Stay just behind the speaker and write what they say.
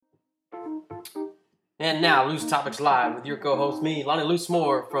And now, Loose Topics Live with your co-host, me, Lonnie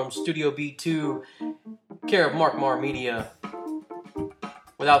Loosemore from Studio B2, care of Mark Marr Media.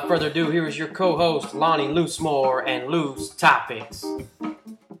 Without further ado, here is your co-host, Lonnie Loosemore and Loose Topics.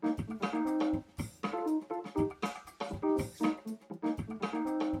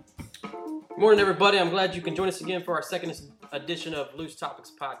 Morning, everybody. I'm glad you can join us again for our second edition of Loose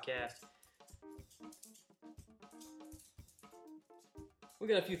Topics Podcast. We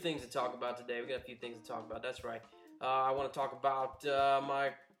got a few things to talk about today. That's right. I want to talk about my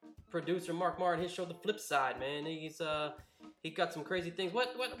producer Mark Marr and his show, The Flip Side. Man, he got some crazy things.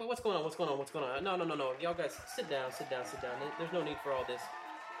 What's going on? What's going on? No. Y'all guys, sit down. There's no need for all this.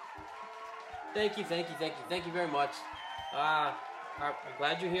 Thank you very much. I'm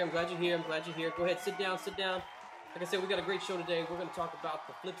glad you're here. Go ahead, sit down. Like I said, we got a great show today. We're going to talk about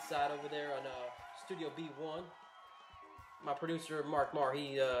The Flip Side over there on Studio B1. My producer, Mark Marr,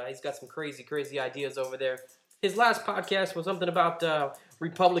 he's got some crazy ideas over there. His last podcast was something about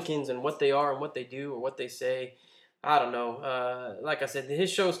Republicans and what they are and what they do or what they say. I don't know. Like I said,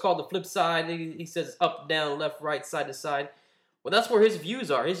 his show is called The Flip Side. He says up, down, left, right, side to side. Well, that's where his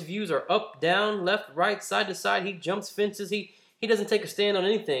views are. His views are up, down, left, right, side to side. He jumps fences. He doesn't take a stand on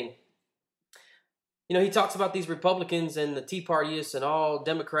anything. You know, he talks about these Republicans and the Tea Partyists and all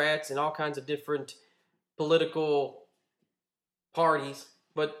Democrats and all kinds of different political parties.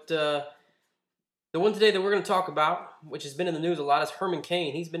 But the one today that we're going to talk about, which has been in the news a lot, is Herman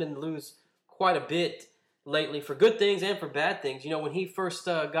Cain. He's been in the news quite a bit lately for good things and for bad things. You know, when he first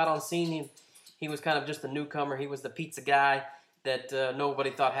got on scene, he was kind of just a newcomer. He was the pizza guy that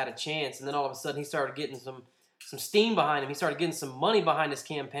nobody thought had a chance. And then all of a sudden he started getting some steam behind him. He started getting some money behind his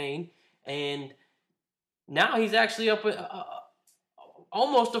campaign. And now he's actually up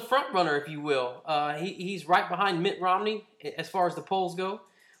almost a front runner, if you will. He's right behind Mitt Romney as far as the polls go.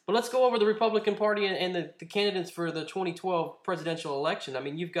 But let's go over the Republican Party and the candidates for the 2012 presidential election. I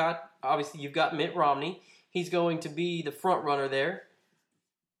mean, you've got Mitt Romney. He's going to be the front runner there.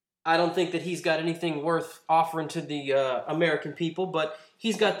 I don't think that he's got anything worth offering to the American people, but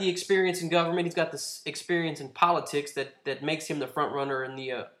he's got the experience in government. He's got the experience in politics that makes him the front runner in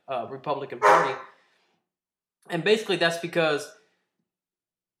the Republican Party. And basically that's because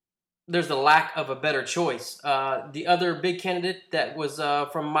there's a lack of a better choice. The other big candidate that was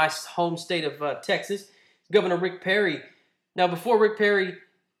from my home state of Texas, Governor Rick Perry. Now, before Rick Perry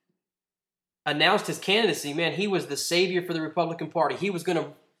announced his candidacy, man, he was the savior for the Republican Party.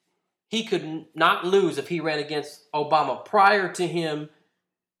 He could not lose if he ran against Obama prior to him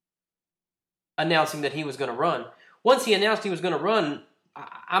announcing that he was going to run. Once he announced he was going to run,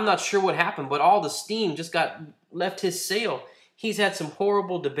 I'm not sure what happened, but all the steam just left his sail. He's had some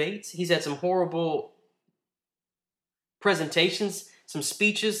horrible debates. He's had some horrible presentations, some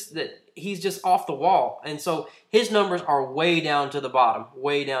speeches that he's just off the wall. And so his numbers are way down to the bottom.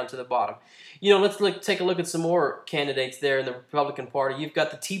 You know, let's take a look at some more candidates there in the Republican Party. You've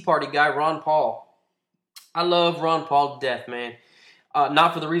got the Tea Party guy, Ron Paul. I love Ron Paul to death, man.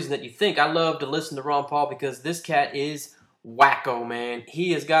 Not for the reason that you think. I love to listen to Ron Paul because this cat is wacko, man.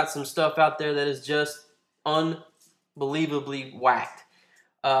 He has got some stuff out there that is just unbelievably whacked.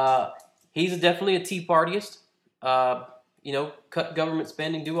 He's definitely a Tea Partyist. You know, cut government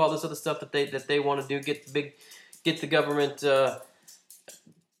spending, do all this other stuff that they want to do, get the government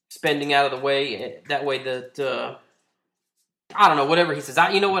spending out of the way. That way that I don't know, whatever he says.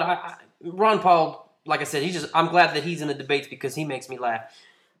 Ron Paul, like I said, I'm glad that he's in the debates because he makes me laugh.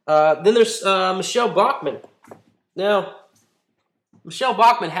 Then there's Michelle Bachmann. Now, Michelle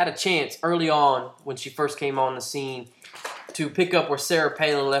Bachmann had a chance early on when she first came on the scene to pick up where Sarah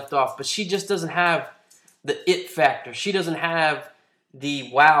Palin left off, but she just doesn't have the it factor. She doesn't have the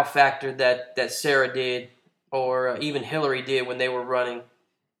wow factor that Sarah did or even Hillary did when they were running.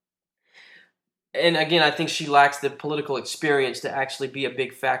 And again, I think she lacks the political experience to actually be a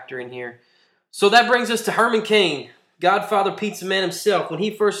big factor in here. So that brings us to Herman Cain, Godfather Pizza Man himself. When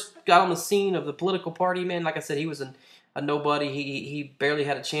he first got on the scene of the political party, man, like I said, he was a nobody. He barely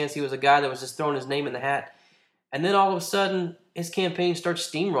had a chance. He was a guy that was just throwing his name in the hat. And then all of a sudden, his campaign starts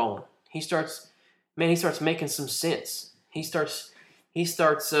steamrolling. He starts making some sense. He starts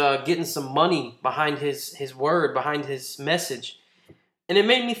getting some money behind his word, behind his message. And it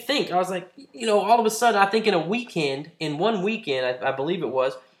made me think. I was like, you know, all of a sudden, I think in one weekend, I believe it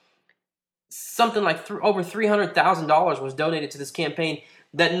was, something like over $300,000 was donated to this campaign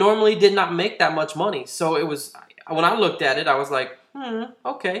that normally did not make that much money. So it was, when I looked at it, I was like,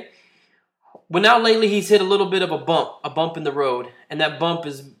 okay. Well, now lately he's hit a little bit of a bump in the road, and that bump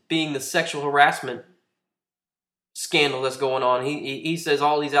is being the sexual harassment scandal that's going on. He says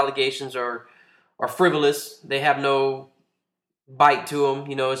all these allegations are frivolous. They have no bite to them.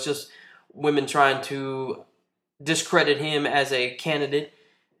 You know, it's just women trying to discredit him as a candidate,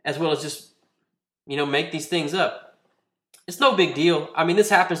 as well as just, you know, make these things up. It's no big deal. I mean, this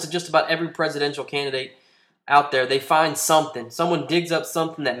happens to just about every presidential candidate out there. They find something. Someone digs up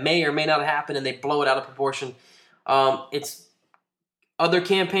something that may or may not happen, and they blow it out of proportion. It's other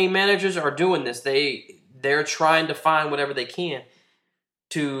campaign managers are doing this. They're trying to find whatever they can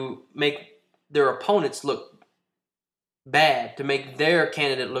to make their opponents look bad, to make their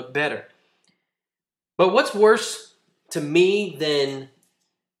candidate look better. But what's worse to me than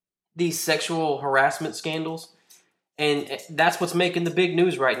these sexual harassment scandals, and that's what's making the big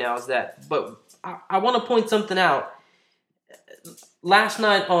news right now, is that. But I want to point something out. Last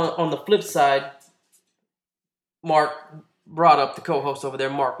night on the flip side, Mark brought up, the co-host over there,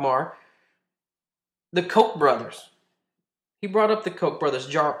 Mark Marr, the Koch brothers. He brought up the Koch brothers,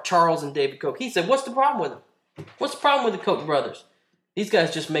 Charles and David Koch. He said, what's the problem with them? What's the problem with the Koch brothers? These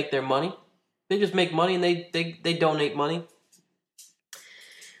guys just make their money. They just make money, and they donate money.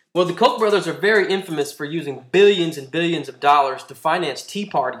 Well, the Koch brothers are very infamous for using billions and billions of dollars to finance tea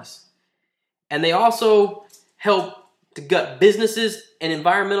parties. And they also help to gut businesses and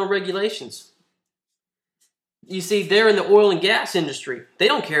environmental regulations. You see, they're in the oil and gas industry. They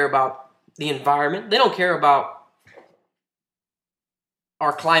don't care about the environment. They don't care about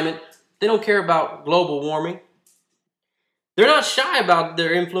our climate. They don't care about global warming. They're not shy about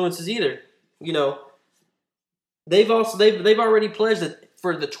their influences either. You know, they've already pledged that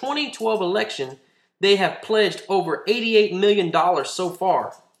for the 2012 election, they have pledged over $88 million so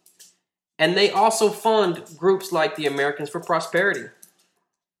far. And they also fund groups like the Americans for Prosperity.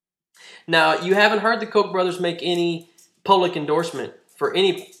 Now, you haven't heard the Koch brothers make any public endorsement for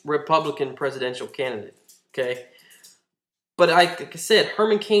any Republican presidential candidate, okay? But like I said,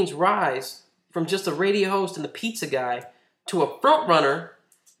 Herman Cain's rise from just a radio host and the pizza guy to a front runner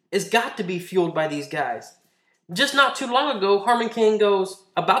has got to be fueled by these guys. Just not too long ago, Herman Cain goes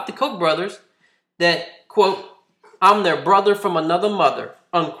about the Koch brothers that, quote, I'm their brother from another mother,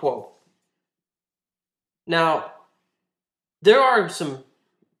 unquote. Now, there are some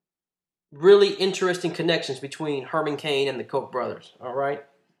really interesting connections between Herman Cain and the Koch brothers, all right?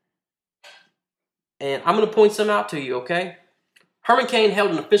 And I'm going to point some out to you, okay? Herman Cain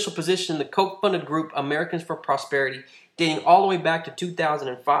held an official position in the Koch-funded group Americans for Prosperity, dating all the way back to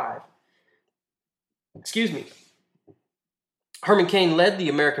 2005. Excuse me. Herman Cain led the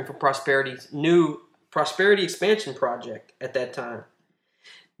American for Prosperity's new Prosperity Expansion Project at that time.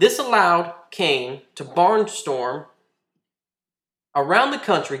 This allowed Cain to barnstorm around the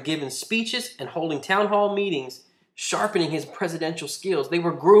country, giving speeches and holding town hall meetings, sharpening his presidential skills. They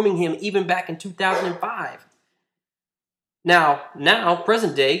were grooming him even back in 2005. Now,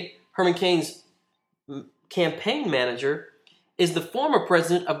 present day, Herman Cain's campaign manager is the former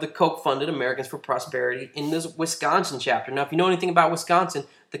president of the Koch-funded Americans for Prosperity in this Wisconsin chapter. Now, if you know anything about Wisconsin,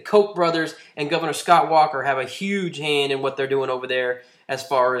 the Koch brothers and Governor Scott Walker have a huge hand in what they're doing over there as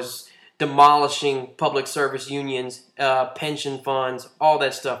far as demolishing public service unions, pension funds, all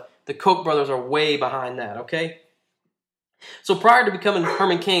that stuff. The Koch brothers are way behind that, okay? So prior to becoming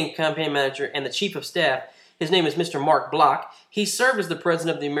Herman Cain campaign manager and the chief of staff, his name is Mr. Mark Block. He served as the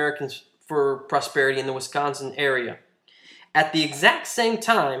president of the Americans for Prosperity in the Wisconsin area. At the exact same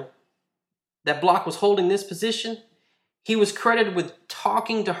time that Block was holding this position, he was credited with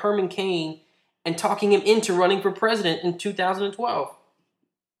talking to Herman Cain and talking him into running for president in 2012.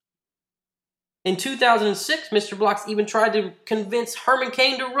 In 2006, Mr. Block even tried to convince Herman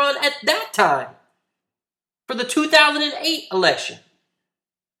Cain to run at that time for the 2008 election,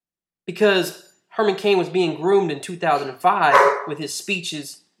 because Herman Cain was being groomed in 2005 with his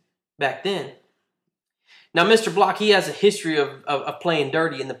speeches back then. Now, Mr. Block, he has a history of playing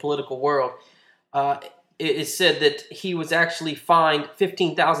dirty in the political world. It is said that he was actually fined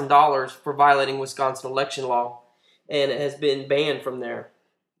 $15,000 for violating Wisconsin election law and has been banned from there.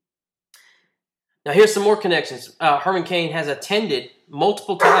 Now, here's some more connections. Herman Cain has attended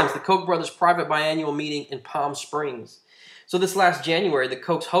multiple times the Koch brothers' private biannual meeting in Palm Springs. So this last January, the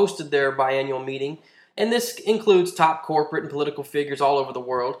Kochs hosted their biannual meeting, and this includes top corporate and political figures all over the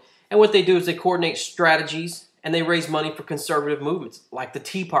world. And what they do is they coordinate strategies and they raise money for conservative movements, like the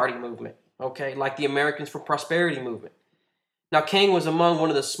Tea Party movement, okay, like the Americans for Prosperity movement. Now, Cain was among one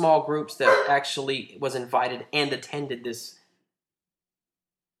of the small groups that actually was invited and attended this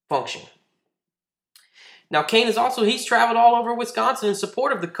function. Now, Cain is also, he's traveled all over Wisconsin in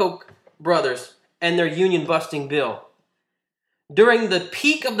support of the Koch brothers and their union-busting bill. During the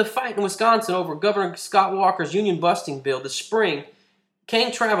peak of the fight in Wisconsin over Governor Scott Walker's union-busting bill this spring,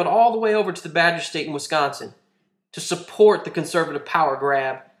 Cain traveled all the way over to the Badger State in Wisconsin to support the conservative power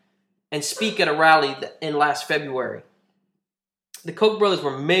grab and speak at a rally in last February. The Koch brothers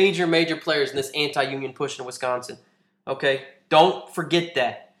were major players in this anti-union push in Wisconsin. Okay? Don't forget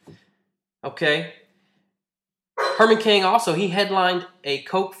that. Okay? Herman Cain also, he headlined a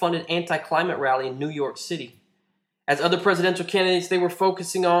Koch-funded anti-climate rally in New York City. As other presidential candidates, they were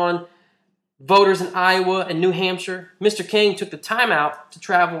focusing on voters in Iowa and New Hampshire. Mr. Cain took the time out to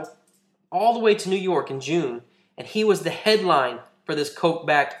travel all the way to New York in June, and he was the headline for this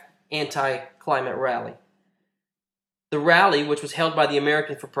Koch-backed anti-climate rally. The rally, which was held by the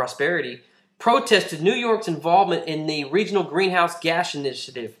Americans for Prosperity, protested New York's involvement in the Regional Greenhouse Gas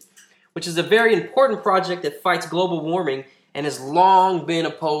Initiative, which is a very important project that fights global warming and has long been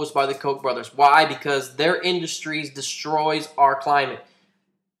opposed by the Koch brothers. Why? Because their industries destroys our climate.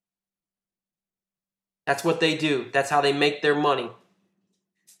 That's what they do. That's how they make their money.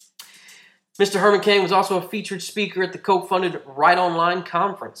 Mr. Herman Cain was also a featured speaker at the Koch-funded Right Online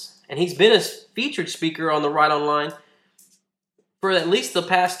conference. And he's been a featured speaker on the Right Online for at least the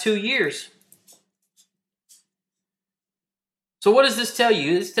past 2 years. So what does this tell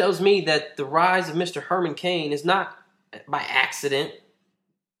you? This tells me that the rise of Mr. Herman Cain is not by accident.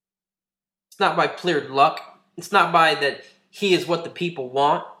 It's not by clear luck. It's not by that he is what the people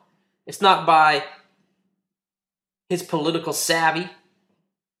want. It's not by his political savvy.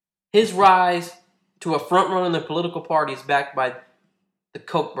 His rise to a front runner in the political party is backed by the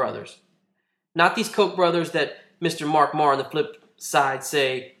Koch brothers. Not these Koch brothers that Mr. Mark Marr on the flip side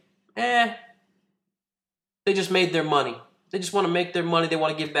say, they just made their money. They just want to make their money. They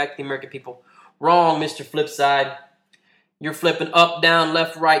want to give back to the American people. Wrong, Mr. Flipside. You're flipping up, down,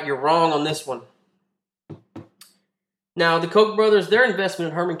 left, right. You're wrong on this one. Now, the Koch brothers, their investment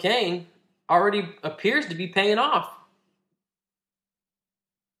in Herman Cain already appears to be paying off.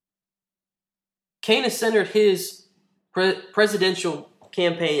 Cain has centered his presidential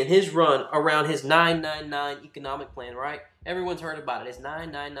campaign and his run around his 999 economic plan, right? Everyone's heard about it. It's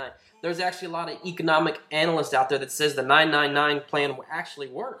 999. There's actually a lot of economic analysts out there that says the 999 plan actually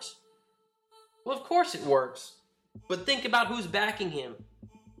works. Well, of course it works. But think about who's backing him.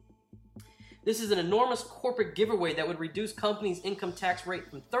 This is an enormous corporate giveaway that would reduce companies' income tax rate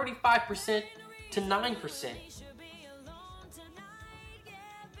from 35% to 9%.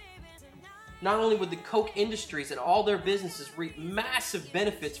 Not only would the Koch industries and all their businesses reap massive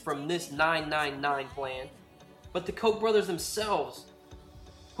benefits from this 999 plan, but the Koch brothers themselves,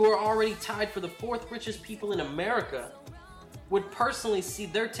 who are already tied for the fourth richest people in America, would personally see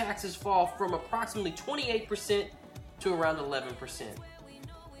their taxes fall from approximately 28% to around 11%.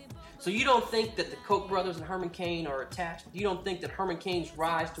 So you don't think that the Koch brothers and Herman Cain are attached? You don't think that Herman Cain's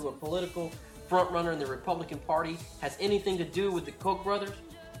rise to a political frontrunner in the Republican Party has anything to do with the Koch brothers?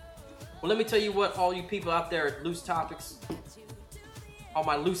 Well, let me tell you what, all you people out there at Loose Topics, all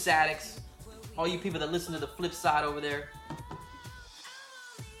my loose addicts, all you people that listen to the flip side over there,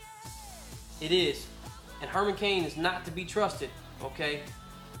 it is. And Herman Cain is not to be trusted, okay?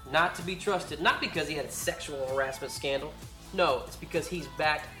 Not to be trusted. Not because he had a sexual harassment scandal. No, it's because he's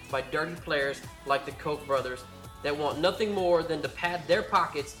backed by dirty players like the Koch brothers that want nothing more than to pad their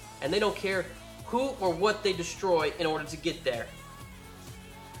pockets, and they don't care who or what they destroy in order to get there.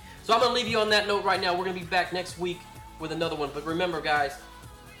 So I'm going to leave you on that note right now. We're going to be back next week with another one. But remember, guys,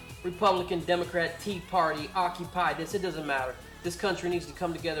 Republican, Democrat, Tea Party, Occupy, it doesn't matter. This country needs to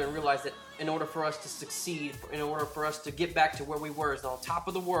come together and realize that in order for us to succeed, in order for us to get back to where we were as on top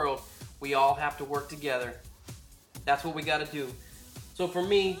of the world, we all have to work together. That's what we got to do. So for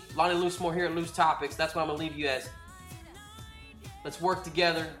me, Lonnie Loosemore here at Loose Topics, that's what I'm going to leave you as. Let's work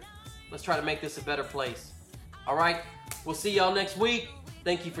together. Let's try to make this a better place. All right? We'll see y'all next week.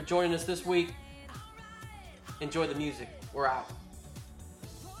 Thank you for joining us this week. Enjoy the music. We're out.